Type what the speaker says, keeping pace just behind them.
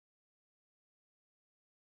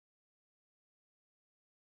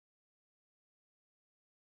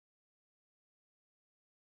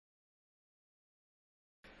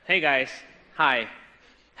Hey guys, hi.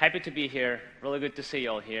 Happy to be here. Really good to see you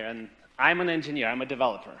all here. And I'm an engineer. I'm a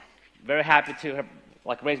developer. Very happy to have,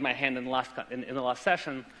 raise my hand in the last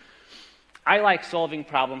session. I like solving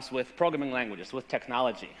problems with programming languages, with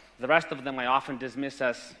technology. The rest of them I often dismiss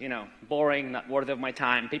as, boring, not worthy of my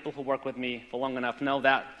time. People who work with me for long enough know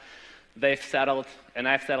that. They've settled, and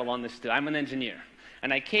I've settled on this too. I'm an engineer.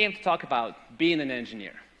 And I came to talk about being an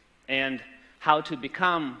engineer and how to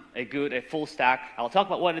become a full stack. I'll talk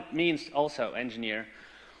about what it means also, engineer,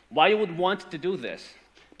 why you would want to do this.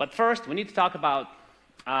 But first, we need to talk about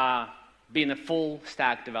being a full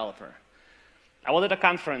stack developer. I was at a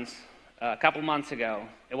conference a couple months ago.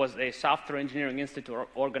 It was a Software Engineering Institute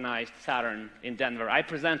organized Saturn in Denver. I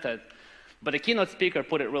presented, but the keynote speaker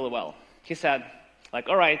put it really well. He said,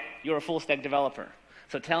 all right, you're a full stack developer.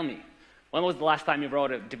 So tell me, when was the last time you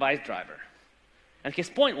wrote a device driver? And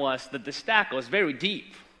his point was that the stack was very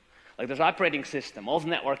deep. There's operating system, all the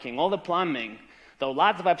networking, all the plumbing. There are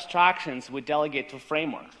lots of abstractions we delegate to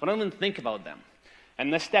frameworks. We don't even think about them.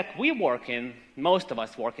 And the stack we work in, most of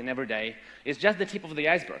us work in every day, is just the tip of the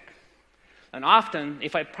iceberg. And often,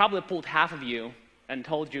 if I probably pulled half of you and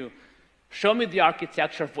told you, show me the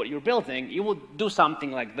architecture of what you're building, you would do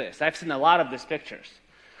something like this. I've seen a lot of these pictures.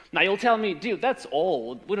 Now, you'll tell me, dude, that's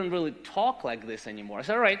old. We don't really talk like this anymore. I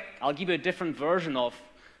said, all right, I'll give you a different version of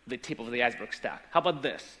the tip of the iceberg stack. How about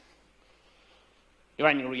this? You're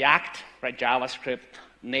running React, right? JavaScript,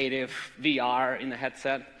 native, VR in the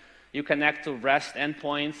headset. You connect to REST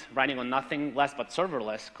endpoints running on nothing less but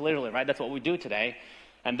serverless, clearly, right? That's what we do today.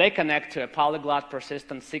 And they connect to a polyglot,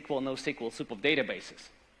 persistent SQL, NoSQL soup of databases.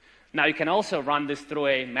 Now, you can also run this through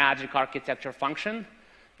a magic architecture function.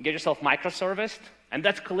 Get yourself microservice, and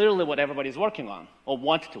that's clearly what everybody's working on, or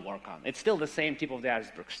want to work on. It's still the same tip of the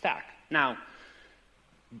iceberg stack. Now,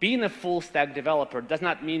 being a full stack developer does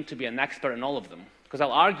not mean to be an expert in all of them, because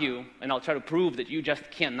I'll argue, and I'll try to prove that you just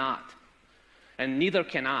cannot, and neither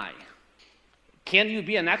can I. Can you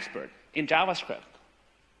be an expert in JavaScript,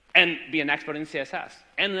 and be an expert in CSS,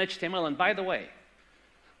 and in HTML? And by the way,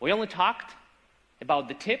 we only talked about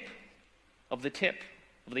the tip of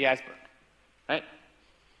the iceberg, right?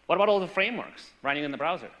 What about all the frameworks running in the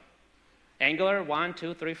browser? Angular, 1,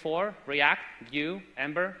 2, 3, 4, React, Vue,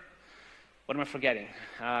 Ember. What am I forgetting?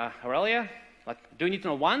 Aurelia? Do you need to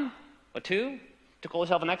know 1 or 2 to call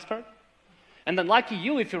yourself an expert? And then lucky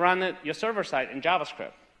you if you run your server side in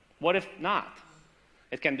JavaScript. What if not?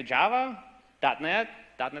 It can be Java, .NET,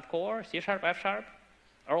 .NET Core, C#, F#,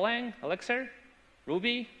 Erlang, Elixir,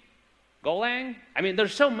 Ruby, Golang. I mean,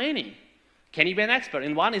 there's so many. Can you be an expert?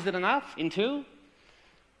 In 1, is it enough? In 2?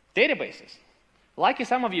 Databases. Lucky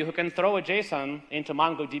some of you who can throw a JSON into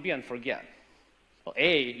MongoDB and forget. Well,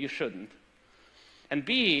 A, you shouldn't. And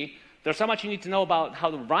B, there's so much you need to know about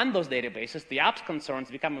how to run those databases. The apps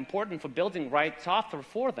concerns become important for building right software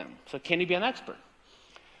for them. So can you be an expert?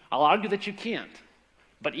 I'll argue that you can't.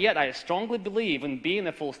 But yet, I strongly believe in being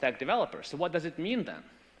a full stack developer. So what does it mean then?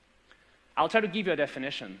 I'll try to give you a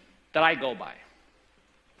definition that I go by.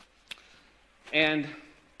 And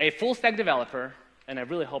a full stack developer, and I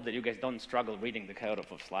really hope that you guys don't struggle reading the code of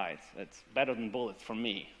slides. It's better than bullets for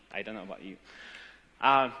me. I don't know about you.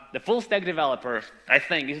 The full stack developer, I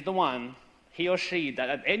think, is the one, he or she, that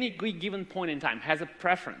at any given point in time has a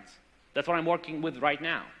preference. That's what I'm working with right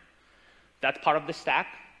now. That's part of the stack,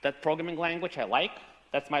 that programming language I like.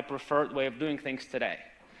 That's my preferred way of doing things today.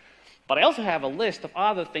 But I also have a list of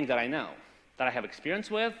other things that I know, that I have experience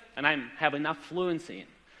with, and I have enough fluency in.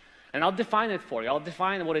 And I'll define it for you. I'll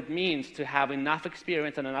define what it means to have enough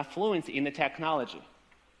experience and enough fluency in the technology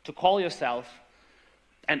to call yourself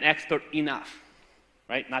an expert enough,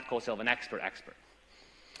 right? Not call yourself an expert.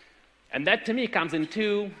 And that, to me, comes in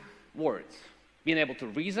 2 words: being able to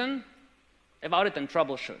reason about it and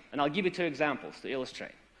troubleshoot. And I'll give you 2 examples to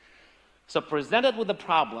illustrate. So presented with a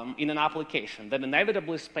problem in an application that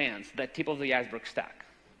inevitably spans that tip of the iceberg stack.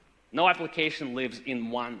 No application lives in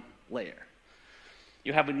 1 layer.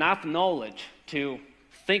 You have enough knowledge to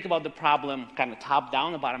think about the problem kind of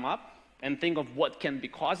top-down and bottom-up, and think of what can be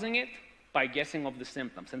causing it by guessing of the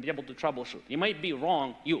symptoms, and be able to troubleshoot. You might be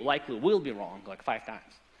wrong. You likely will be wrong 5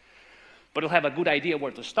 times. But you'll have a good idea where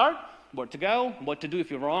to start, where to go, what to do if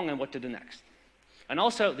you're wrong, and what to do next. And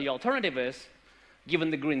also, the alternative is, given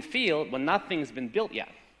the green field, when nothing's been built yet,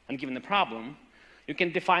 and given the problem, you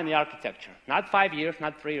can define the architecture. Not 5 years,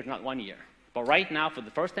 not 3 years, not 1 year. But right now, for the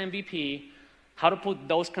first MVP, how to put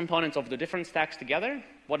those components of the different stacks together,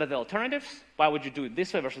 what are the alternatives, why would you do it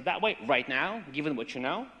this way versus that way right now, given what you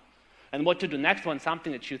know, and what to do next when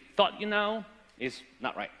something that you thought you know is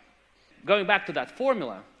not right. Going back to that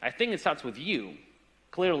formula, I think it starts with you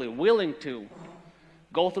clearly willing to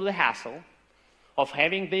go through the hassle of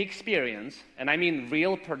having the experience, and I mean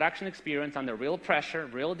real production experience under real pressure,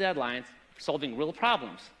 real deadlines, solving real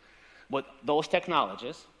problems with those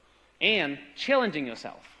technologies, and challenging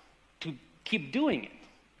yourself to keep doing it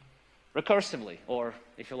recursively, or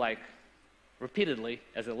if you like, repeatedly,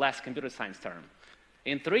 as a less computer science term.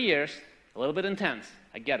 In 3 years, a little bit intense,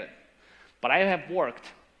 I get it. But I have worked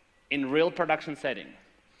in real production setting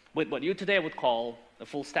with what you today would call a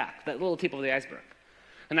full stack, that little tip of the iceberg.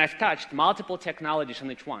 And I've touched multiple technologies on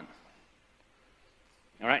each one.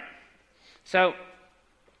 All right? So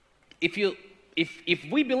if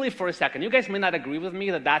we believe for a second, you guys may not agree with me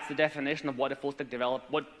that that's the definition of what a full stack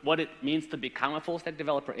developer, what it means to become a full stack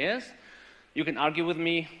developer is. You can argue with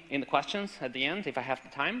me in the questions at the end if I have the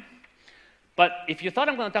time. But if you thought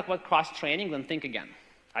I'm going to talk about cross-training, then think again.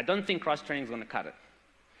 I don't think cross-training is going to cut it.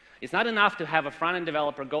 It's not enough to have a front-end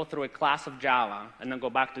developer go through a class of Java and then go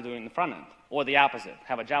back to doing the front-end, or the opposite.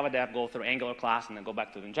 Have a Java dev go through Angular class and then go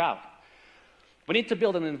back to doing Java. We need to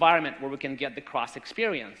build an environment where we can get the cross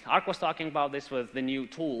experience. Ark was talking about this with the new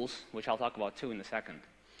tools, which I'll talk about too in a second.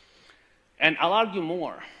 And I'll argue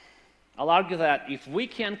more. I'll argue that if we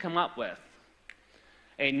can come up with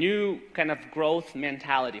a new kind of growth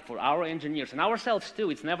mentality for our engineers, and ourselves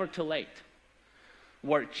too, it's never too late,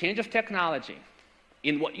 where change of technology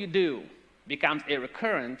in what you do becomes a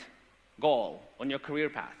recurrent goal on your career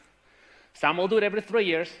path. Some will do it every 3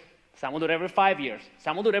 years, some will do it every 5 years,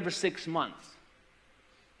 some will do it every 6 months.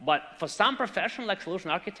 But for some professional like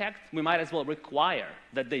solution architects, we might as well require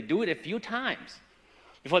that they do it a few times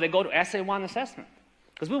before they go to SA1 assessment.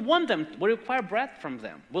 Because we require breadth from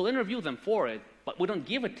them. We'll interview them for it, but we don't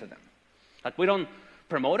give it to them. Like, we don't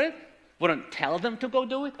promote it, we don't tell them to go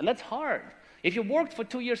do it, and that's hard. If you worked for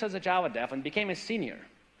 2 years as a Java dev and became a senior,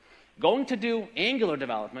 going to do Angular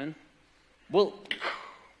development will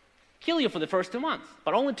kill you for the first 2 months,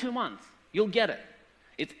 but only 2 months. You'll get it.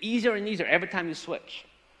 It's easier and easier every time you switch.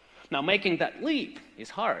 Now, making that leap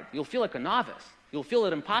is hard. You'll feel like a novice. You'll feel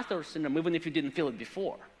that imposter syndrome even if you didn't feel it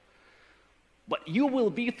before. But you will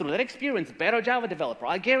be, through that experience, better Java developer.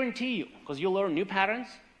 I guarantee you, because you'll learn new patterns,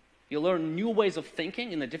 you'll learn new ways of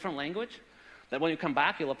thinking in a different language, that when you come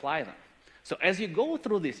back, you'll apply them. So as you go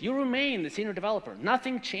through this, you remain the senior developer.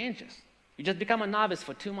 Nothing changes. You just become a novice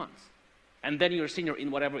for 2 months. And then you're a senior in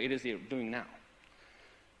whatever it is you're doing now.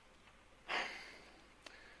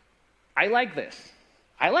 I like this.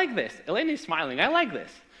 I like this. Eleni is smiling. I like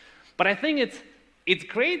this. But I think it's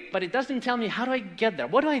great, but it doesn't tell me how do I get there.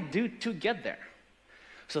 What do I do to get there?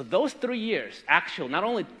 So those 3 years actually not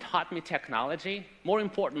only taught me technology, more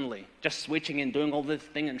importantly, just switching and doing all this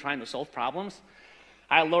thing and trying to solve problems,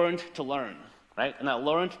 I learned to learn, right? And I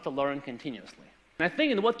learned to learn continuously. And I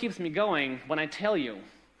think what keeps me going when I tell you,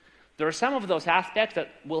 there are some of those aspects that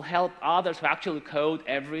will help others who actually code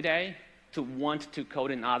every day to want to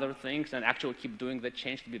code in other things and actually keep doing the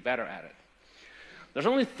change to be better at it. There's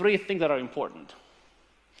only 3 things that are important.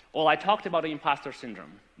 Well, I talked about the imposter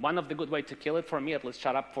syndrome. One of the good ways to kill it, for me, at least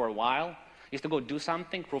shut up for a while, is to go do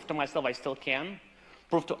something, prove to myself I still can,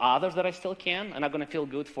 prove to others that I still can, and I'm going to feel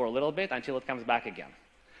good for a little bit until it comes back again.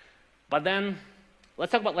 But then,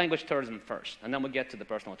 let's talk about language tourism first, and then we'll get to the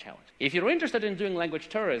personal challenge. If you're interested in doing language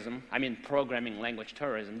tourism, I mean programming language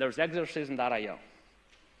tourism, there's exercism.io.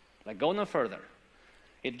 Like, go no further.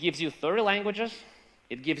 It gives you 30 languages.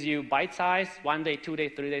 It gives you bite-sized 1 day, 2 day,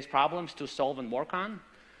 3 days problems to solve and work on.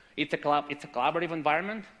 It's a collaborative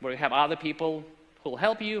environment where you have other people who will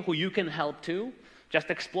help you, who you can help too.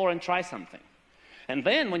 Just explore and try something. And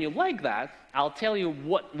then when you like that, I'll tell you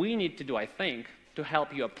what we need to do, I think, to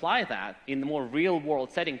help you apply that in the more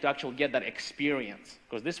real-world setting to actually get that experience,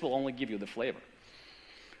 because this will only give you the flavor.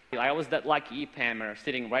 I was that lucky EPAMmer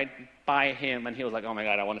sitting right by him, and he was like, oh my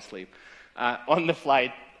God, I want to sleep, on the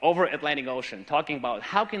flight over Atlantic Ocean, talking about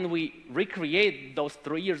how can we recreate those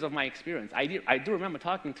 3 years of my experience. I do remember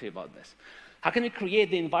talking to you about this. How can we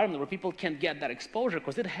create the environment where people can get that exposure?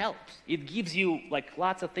 Because it helps. It gives you like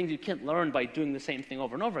lots of things you can't learn by doing the same thing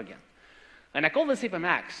over and over again. And I call this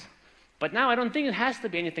Supermax, but now I don't think it has to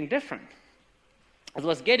be anything different. As I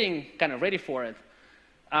was getting kind of ready for it,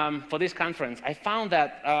 for this conference, I found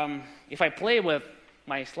that if I play with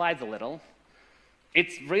my slides a little,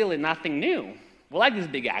 it's really nothing new. We like this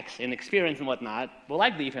big X in experience and whatnot. We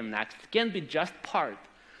like the EPAM Next. It can be just part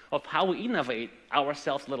of how we innovate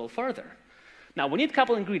ourselves a little further. Now, we need a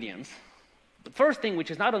couple ingredients. The first thing,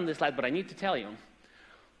 which is not on this slide, but I need to tell you,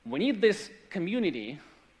 we need this community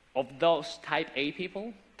of those type A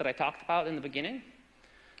people that I talked about in the beginning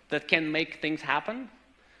that can make things happen,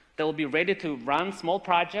 that will be ready to run small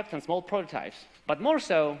projects and small prototypes. But more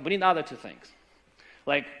so, we need other 2 things.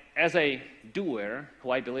 Like as a doer,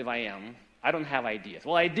 who I believe I am, I don't have ideas.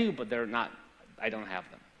 Well, I do, but I don't have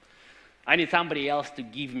them. I need somebody else to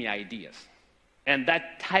give me ideas. And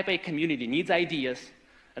that type A community needs ideas,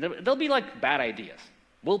 and they'll be like bad ideas.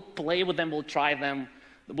 We'll play with them, we'll try them,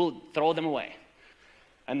 we'll throw them away.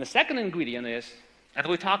 And the second ingredient is, and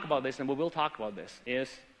we talk about this, and we will talk about this, is,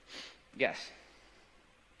 guess.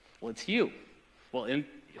 Well, it's you. Well,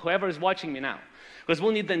 whoever is watching me now. Because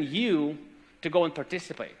we'll need then you to go and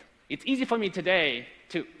participate. It's easy for me today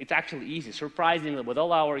it's actually easy, surprisingly, with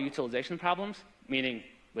all our utilization problems, meaning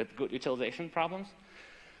with good utilization problems,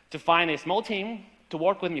 to find a small team to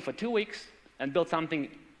work with me for 2 weeks and build something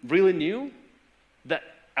really new that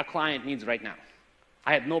a client needs right now.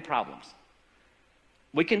 I had no problems.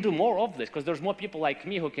 We can do more of this because there's more people like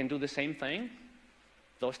me who can do the same thing.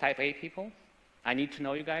 Those type A people, I need to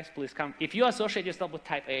know you guys. Please come. If you associate yourself with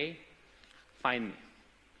type A, find me.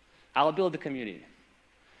 I'll build the community.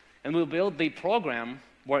 And we'll build the program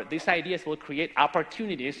where these ideas will create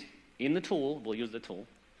opportunities in the tool. We'll use the tool.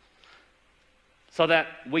 So that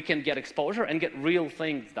we can get exposure and get real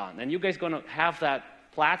things done. And you guys are going to have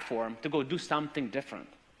that platform to go do something different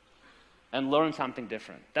and learn something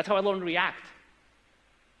different. That's how I learned React.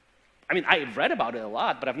 I mean, I read about it a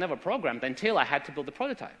lot, but I've never programmed until I had to build a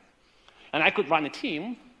prototype. And I could run a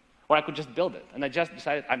team, or I could just build it. And I just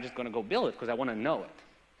decided I'm just going to go build it because I want to know it.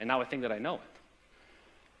 And now I think that I know it.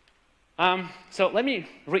 So let me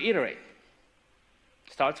reiterate.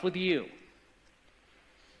 Starts with you.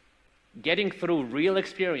 Getting through real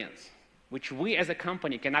experience, which we as a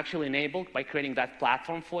company can actually enable by creating that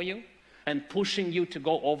platform for you and pushing you to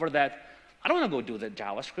go over that. I don't want to go do the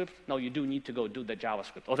JavaScript. No, you do need to go do the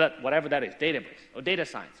JavaScript, or that, whatever that is, database or data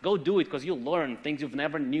science. Go do it because you'll learn things you've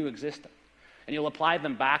never knew existed. And you'll apply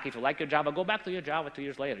them back. If you like your Java, go back to your Java 2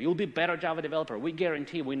 years later. You'll be a better Java developer. We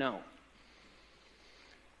guarantee, we know.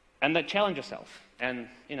 And then challenge yourself and,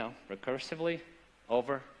 recursively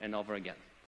over and over again.